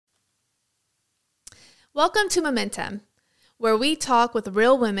Welcome to Momentum, where we talk with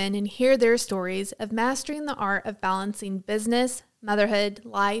real women and hear their stories of mastering the art of balancing business, motherhood,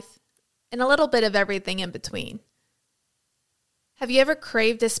 life, and a little bit of everything in between. Have you ever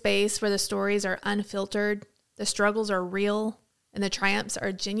craved a space where the stories are unfiltered, the struggles are real, and the triumphs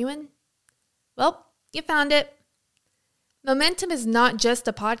are genuine? Well, you found it. Momentum is not just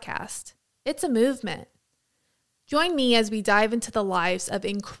a podcast. It's a movement. Join me as we dive into the lives of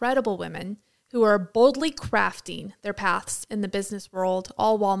incredible women who are boldly crafting their paths in the business world,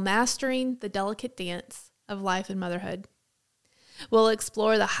 all while mastering the delicate dance of life and motherhood. We'll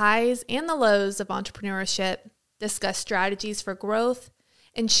explore the highs and the lows of entrepreneurship, discuss strategies for growth,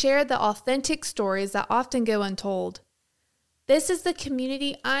 and share the authentic stories that often go untold. This is the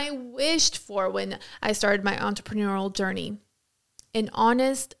community I wished for when I started my entrepreneurial journey. An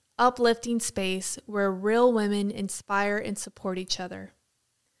honest, uplifting space where real women inspire and support each other.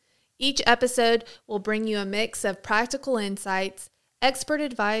 Each episode will bring you a mix of practical insights, expert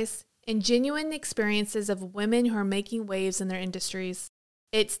advice, and genuine experiences of women who are making waves in their industries.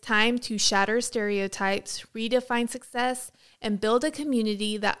 It's time to shatter stereotypes, redefine success, and build a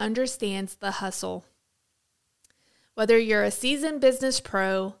community that understands the hustle. Whether you're a seasoned business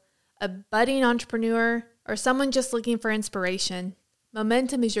pro, a budding entrepreneur, or someone just looking for inspiration,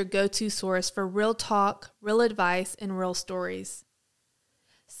 Momentum is your go-to source for real talk, real advice, and real stories.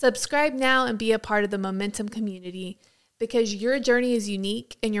 Subscribe now and be a part of the Momentum community because your journey is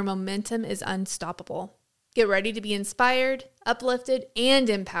unique and your momentum is unstoppable. Get ready to be inspired, uplifted, and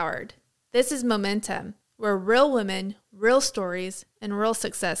empowered. This is Momentum, where real women, real stories, and real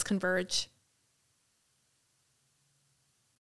success converge.